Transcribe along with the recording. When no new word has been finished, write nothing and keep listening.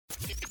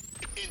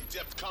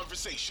In-depth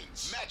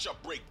conversations, matchup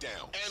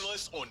breakdown,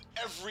 analysts on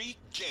every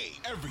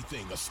game.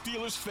 Everything a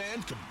Steelers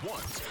fan could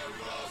want.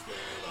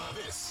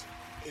 This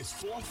is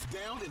Fourth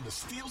Down in the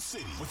Steel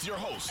City with your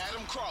hosts,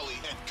 Adam Crawley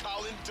and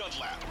Colin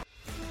Dunlap.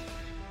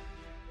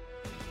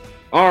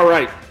 All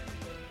right.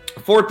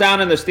 Fourth Down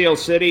in the Steel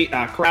City.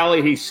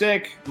 Crowley, he's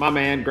sick. My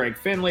man, Greg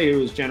Finley,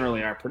 who is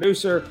generally our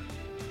producer,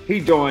 he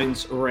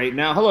joins right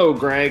now. Hello,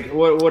 Greg.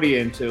 What are you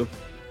into?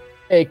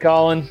 Hey,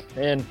 Colin,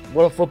 and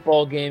what a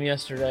football game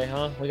yesterday,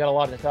 huh? We got a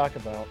lot to talk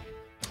about.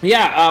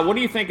 Yeah, what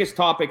do you think is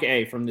topic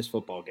A from this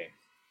football game?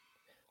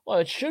 Well,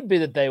 it should be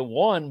that they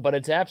won, but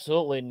it's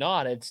absolutely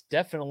not. It's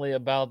definitely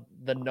about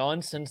the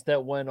nonsense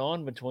that went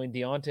on between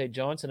Deontay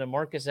Johnson and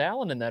Marcus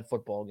Allen in that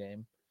football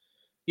game.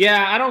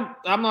 Yeah,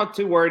 I'm not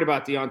too worried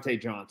about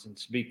Deontay Johnson,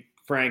 to be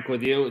frank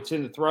with you. It's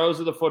in the throes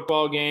of the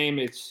football game.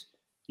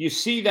 You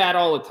see that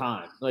all the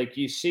time. Like,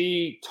 you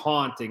see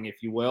taunting,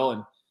 if you will,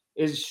 and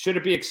should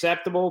it be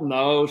acceptable?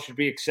 No. Should it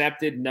be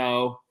accepted?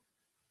 No.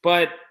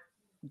 But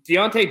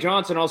Deontay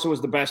Johnson also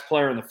was the best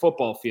player in the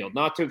football field.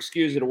 Not to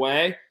excuse it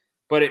away,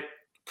 but it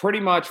pretty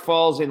much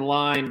falls in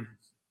line.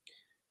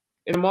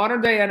 In the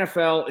modern-day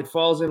NFL, it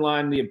falls in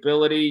line the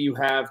ability you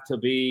have to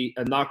be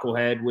a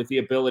knucklehead with the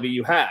ability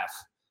you have.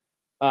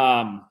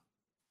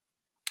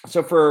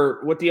 So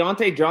for what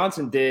Deontay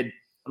Johnson did,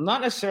 I'm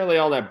not necessarily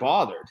all that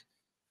bothered.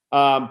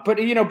 But,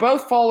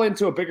 both fall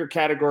into a bigger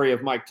category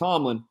of Mike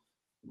Tomlin,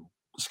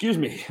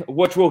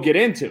 which we'll get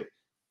into.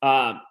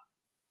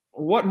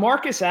 What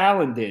Marcus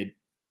Allen did,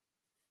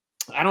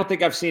 I don't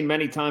think I've seen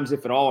many times,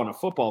 if at all, on a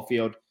football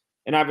field.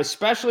 And I've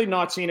especially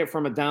not seen it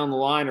from a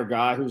down-the-liner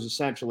guy who's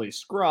essentially a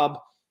scrub.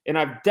 And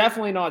I've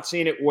definitely not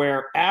seen it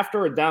where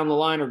after a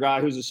down-the-liner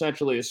guy who's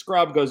essentially a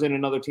scrub goes in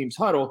another team's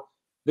huddle,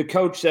 the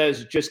coach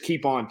says, just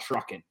keep on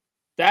trucking.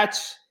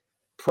 That's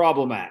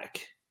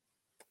problematic.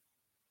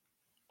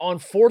 On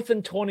 4th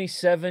and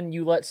 27,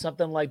 you let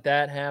something like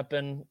that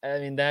happen. I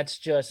mean, that's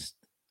just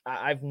 –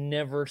 I've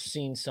never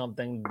seen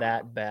something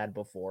that bad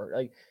before.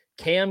 Like,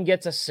 Cam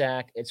gets a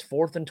sack. It's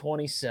 4th and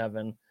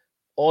 27.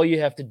 All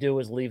you have to do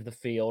is leave the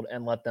field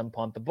and let them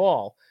punt the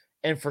ball.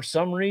 And for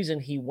some reason,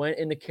 he went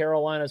into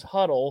Carolina's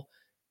huddle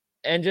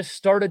and just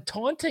started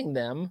taunting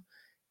them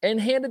and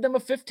handed them a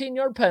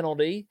 15-yard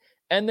penalty,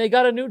 and they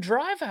got a new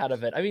drive out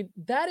of it. I mean,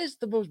 that is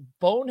the most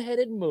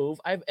boneheaded move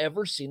I've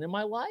ever seen in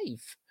my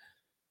life.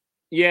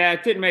 Yeah,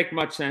 it didn't make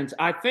much sense.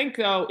 I think,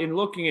 though, in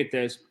looking at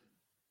this,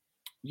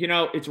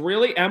 it's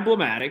really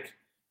emblematic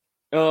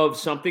of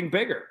something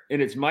bigger,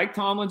 and it's Mike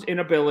Tomlin's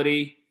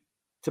inability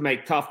to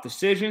make tough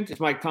decisions. It's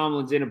Mike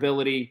Tomlin's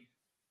inability,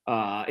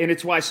 and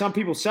it's why some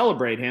people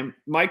celebrate him,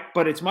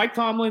 but it's Mike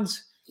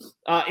Tomlin's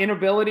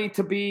inability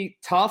to be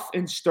tough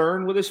and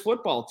stern with his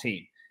football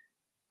team.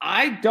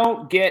 I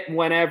don't get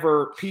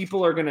whenever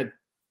people are going to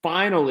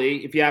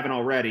finally, if you haven't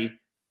already,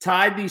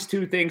 tie these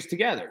two things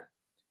together.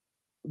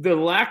 The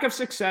lack of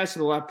success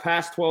in the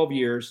past 12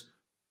 years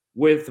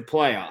with the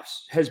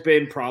playoffs has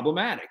been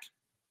problematic.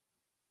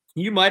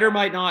 You might or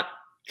might not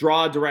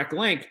draw a direct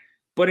link,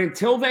 but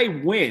until they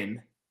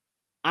win,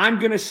 I'm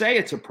going to say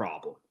it's a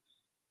problem.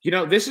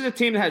 This is a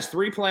team that has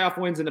 3 playoff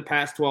wins in the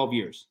past 12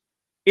 years.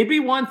 It'd be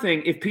one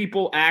thing if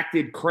people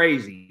acted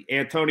crazy.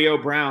 Antonio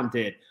Brown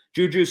did.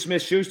 Juju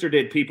Smith-Schuster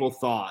did, people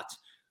thought.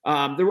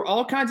 There were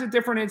all kinds of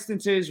different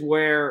instances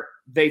where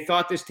they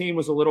thought this team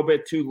was a little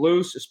bit too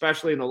loose,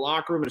 especially in the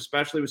locker room and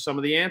especially with some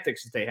of the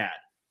antics that they had.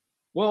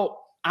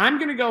 Well, I'm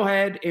going to go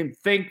ahead and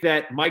think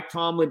that Mike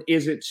Tomlin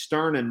isn't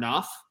stern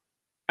enough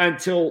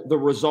until the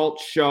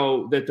results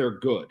show that they're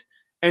good.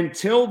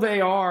 Until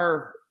they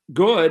are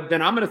good,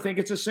 then I'm going to think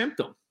it's a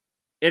symptom.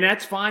 And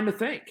that's fine to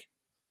think,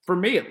 for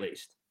me at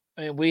least.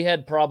 I mean, we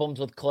had problems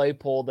with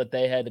Claypool that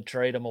they had to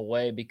trade him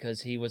away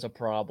because he was a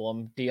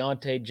problem.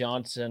 Deontay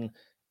Johnson,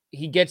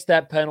 he gets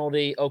that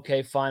penalty.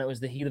 Okay, fine. It was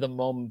the heat of the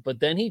moment. But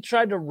then he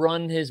tried to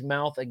run his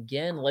mouth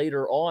again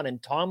later on,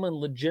 and Tomlin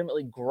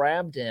legitimately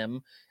grabbed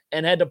him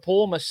and had to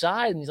pull him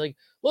aside. And he's like,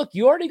 look,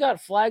 you already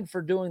got flagged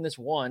for doing this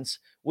once.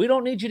 We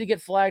don't need you to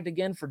get flagged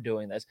again for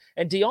doing this.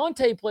 And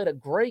Deontay played a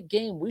great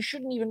game. We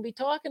shouldn't even be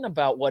talking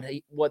about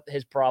what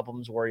his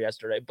problems were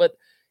yesterday. But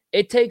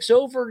it takes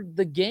over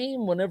the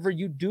game whenever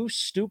you do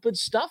stupid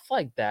stuff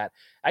like that.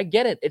 I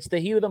get it. It's the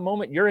heat of the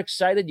moment. You're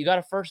excited. You got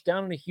a first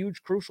down in a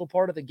huge, crucial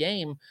part of the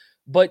game.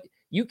 But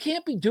you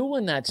can't be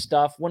doing that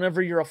stuff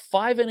whenever you're a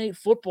 5-8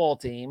 football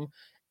team.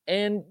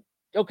 And,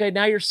 okay,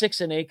 now you're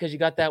 6-8 because you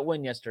got that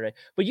win yesterday.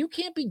 But you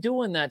can't be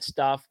doing that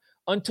stuff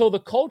until the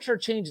culture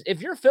changes.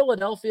 If you're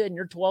Philadelphia and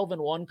you're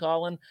 12-1,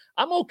 Colin,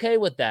 I'm okay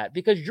with that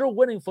because you're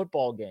winning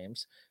football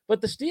games. But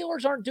the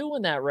Steelers aren't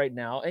doing that right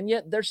now, and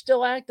yet they're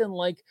still acting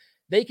like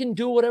they can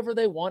do whatever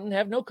they want and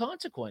have no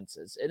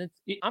consequences. And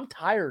I'm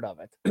tired of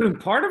it.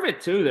 Part of it,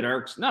 too, that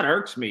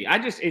irks me.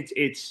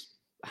 It's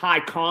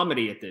high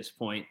comedy at this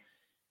point,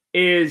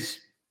 is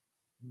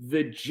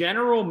the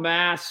general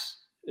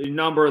mass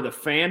number of the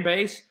fan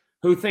base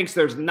who thinks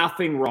there's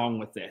nothing wrong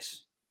with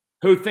this,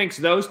 who thinks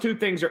those two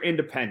things are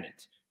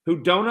independent,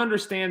 who don't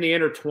understand the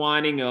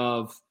intertwining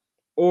of,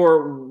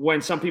 or when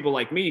some people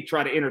like me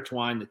try to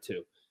intertwine the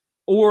two.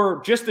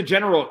 or just the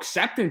general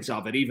acceptance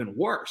of it even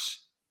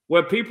worse.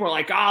 Where people are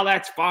like, oh,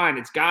 that's fine.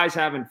 It's guys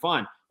having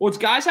fun. Well, it's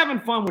guys having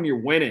fun when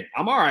you're winning.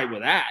 I'm all right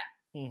with that.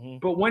 Mm-hmm.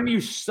 But when you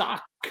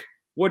suck,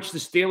 which the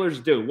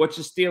Steelers do, which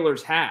the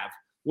Steelers have,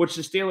 which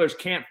the Steelers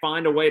can't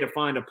find a way to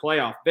find a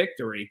playoff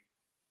victory,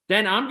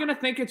 then I'm going to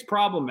think it's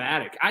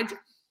problematic.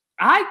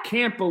 I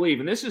can't believe,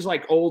 and this is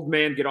like old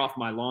man get off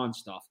my lawn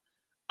stuff,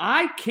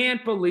 I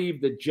can't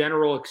believe the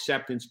general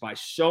acceptance by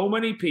so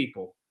many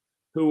people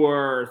who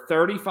are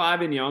 35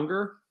 and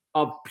younger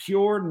of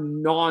pure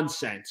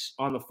nonsense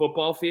on the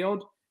football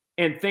field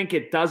and think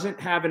it doesn't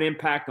have an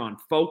impact on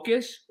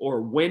focus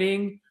or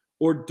winning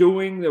or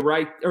doing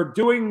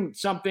doing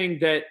something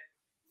that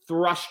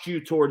thrusts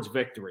you towards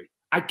victory.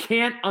 I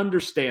can't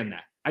understand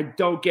that. I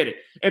don't get it.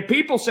 And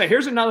people say,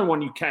 here's another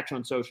one you catch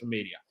on social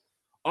media.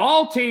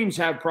 All teams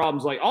have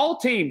problems all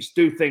teams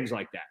do things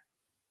like that.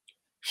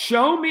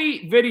 Show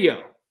me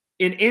video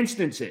in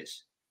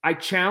instances, I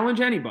challenge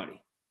anybody,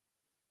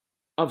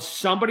 of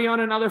somebody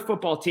on another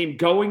football team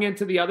going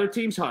into the other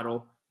team's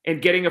huddle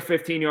and getting a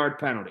 15-yard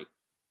penalty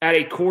at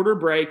a quarter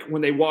break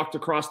when they walked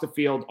across the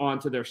field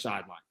onto their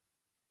sideline.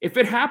 If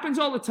it happens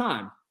all the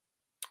time,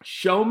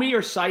 show me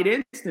or cite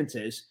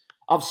instances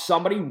of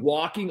somebody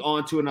walking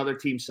onto another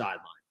team's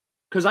sideline,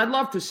 because I'd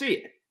love to see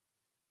it.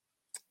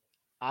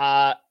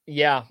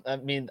 Yeah. I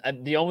mean,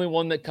 the only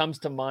one that comes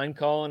to mind,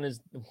 Colin,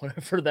 is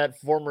whenever that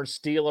former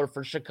Steeler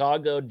for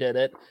Chicago did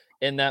it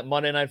in that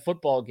Monday Night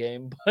Football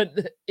game.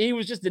 But he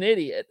was just an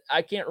idiot.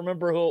 I can't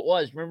remember who it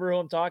was. Remember who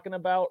I'm talking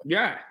about?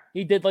 Yeah.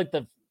 He did like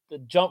the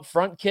jump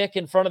front kick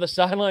in front of the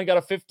sideline, got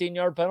a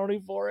 15-yard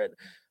penalty for it.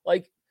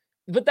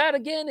 But that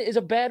again is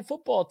a bad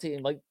football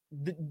team. Like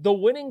the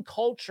winning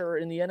culture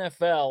in the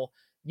NFL,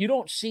 you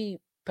don't see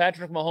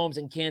Patrick Mahomes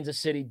in Kansas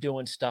City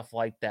doing stuff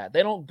like that.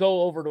 They don't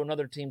go over to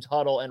another team's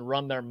huddle and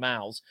run their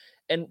mouths.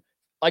 And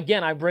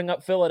again, I bring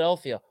up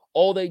Philadelphia.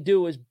 All they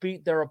do is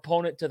beat their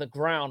opponent to the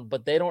ground,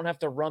 but they don't have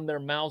to run their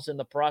mouths in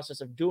the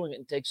process of doing it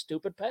and take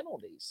stupid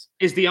penalties.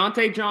 Is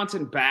Diontae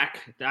Johnson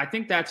back? I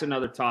think that's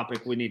another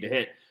topic we need to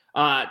hit.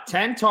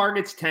 10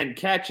 targets, 10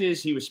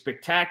 catches. He was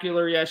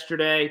spectacular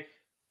yesterday.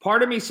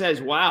 Part of me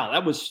says, wow,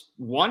 that was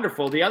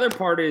wonderful. The other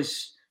part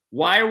is,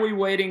 why are we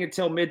waiting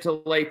until mid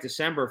to late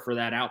December for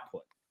that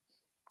output?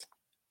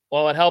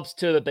 Well, it helps,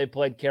 too, that they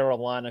played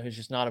Carolina, who's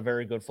just not a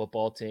very good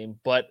football team.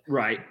 But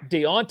right,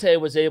 Diontae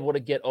was able to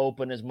get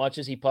open as much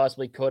as he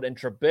possibly could, and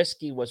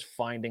Trubisky was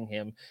finding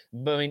him. I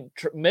mean,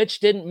 Mitch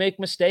didn't make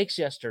mistakes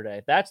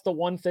yesterday. That's the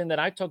one thing that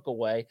I took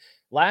away.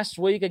 Last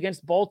week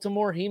against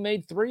Baltimore, he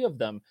made 3 of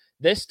them.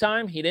 This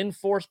time, he didn't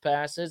force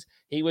passes.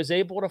 He was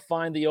able to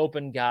find the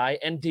open guy.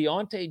 And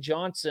Diontae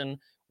Johnson,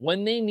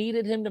 when they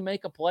needed him to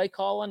make a play,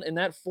 Colin, in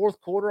that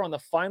fourth quarter on the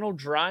final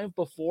drive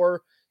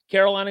before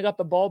Carolina got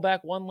the ball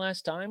back one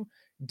last time,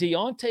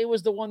 Diontae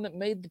was the one that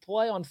made the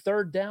play on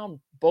third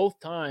down both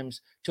times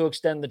to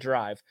extend the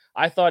drive.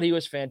 I thought he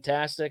was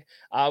fantastic.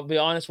 I'll be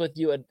honest with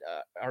you.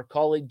 Our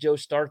colleague Joe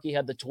Starkey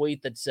had the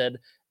tweet that said,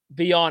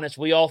 be honest,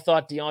 we all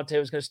thought Diontae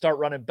was going to start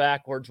running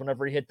backwards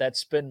whenever he hit that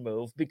spin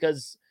move,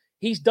 because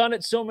he's done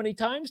it so many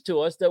times to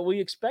us that we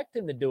expect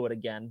him to do it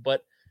again.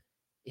 But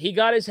he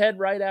got his head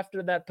right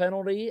after that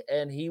penalty,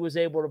 and he was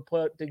able to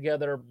put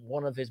together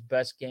one of his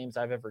best games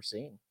I've ever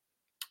seen.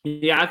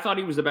 Yeah, I thought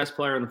he was the best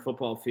player on the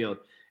football field,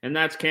 and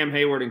that's Cam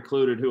Hayward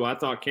included, who I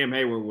thought Cam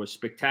Hayward was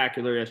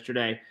spectacular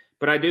yesterday.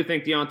 But I do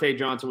think Diontae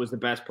Johnson was the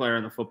best player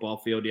on the football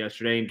field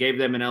yesterday and gave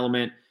them an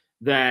element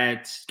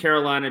that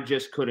Carolina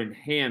just couldn't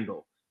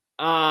handle.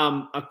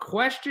 A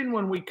question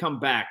when we come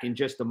back in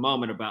just a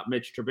moment about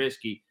Mitch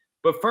Trubisky.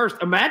 But first,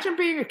 imagine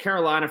being a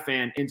Carolina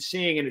fan and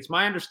seeing, and it's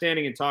my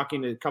understanding in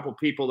talking to a couple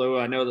people who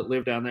I know that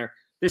live down there,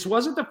 this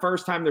wasn't the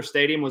first time their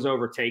stadium was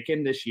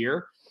overtaken this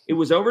year. It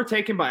was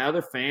overtaken by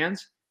other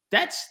fans.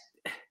 That's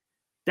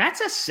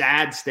a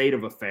sad state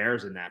of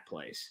affairs in that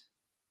place.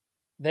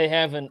 They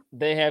haven't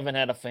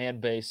had a fan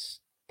base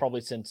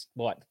probably since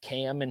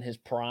Cam in his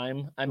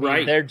prime. I mean,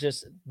 right.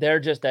 They're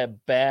just a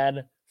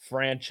bad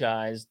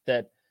franchise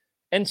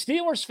and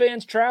Steelers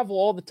fans travel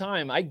all the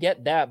time. I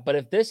get that, but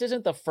if this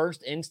isn't the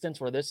first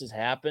instance where this has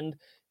happened,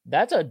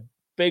 that's a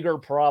bigger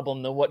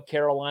problem than what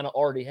Carolina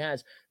already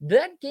has.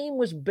 That game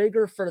was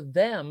bigger for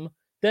them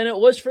than it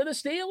was for the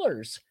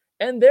Steelers,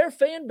 and their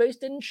fan base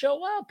didn't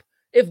show up.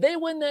 If they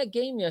win that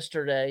game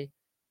yesterday,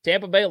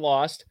 Tampa Bay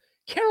lost,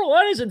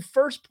 Carolina's in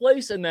first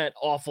place in that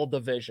awful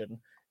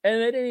division,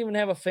 and they didn't even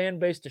have a fan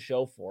base to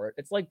show for it.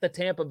 It's like the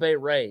Tampa Bay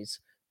Rays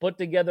put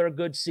together a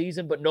good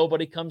season, but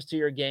nobody comes to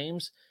your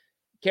games.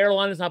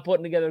 Carolina's not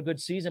putting together a good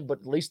season, but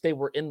at least they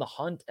were in the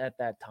hunt at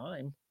that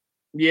time.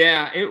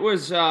 Yeah, it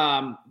was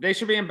they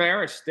should be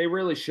embarrassed. They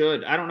really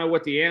should. I don't know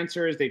what the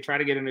answer is. They try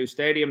to get a new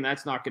stadium.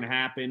 That's not going to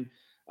happen,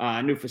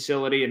 a new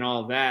facility and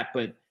all of that,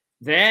 but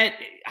that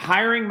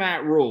hiring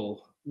Matt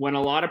Rule, when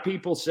a lot of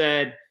people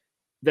said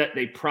that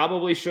they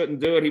probably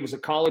shouldn't do it, he was a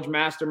college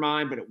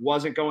mastermind, but it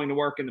wasn't going to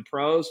work in the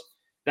pros.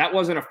 That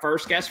wasn't a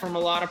first guess from a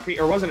lot of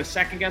people, or wasn't a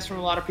second guess from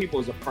a lot of people.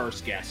 It was a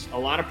first guess. A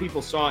lot of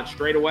people saw it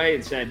straight away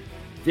and said,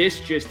 this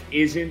just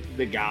isn't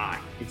the guy.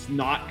 It's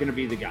not going to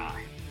be the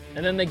guy.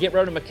 And then they get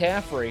rid of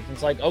McCaffrey.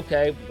 It's like,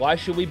 okay, why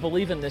should we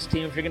believe in this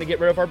team if you're going to get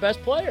rid of our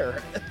best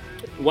player?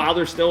 While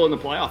they're still in the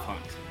playoff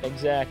hunt.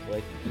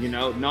 Exactly.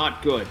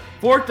 Not good.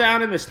 4th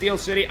down in the Steel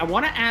City. I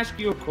want to ask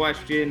you a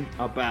question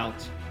about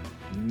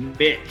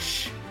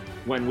Mitch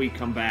when we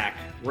come back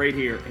right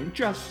here in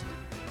just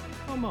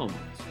a moment.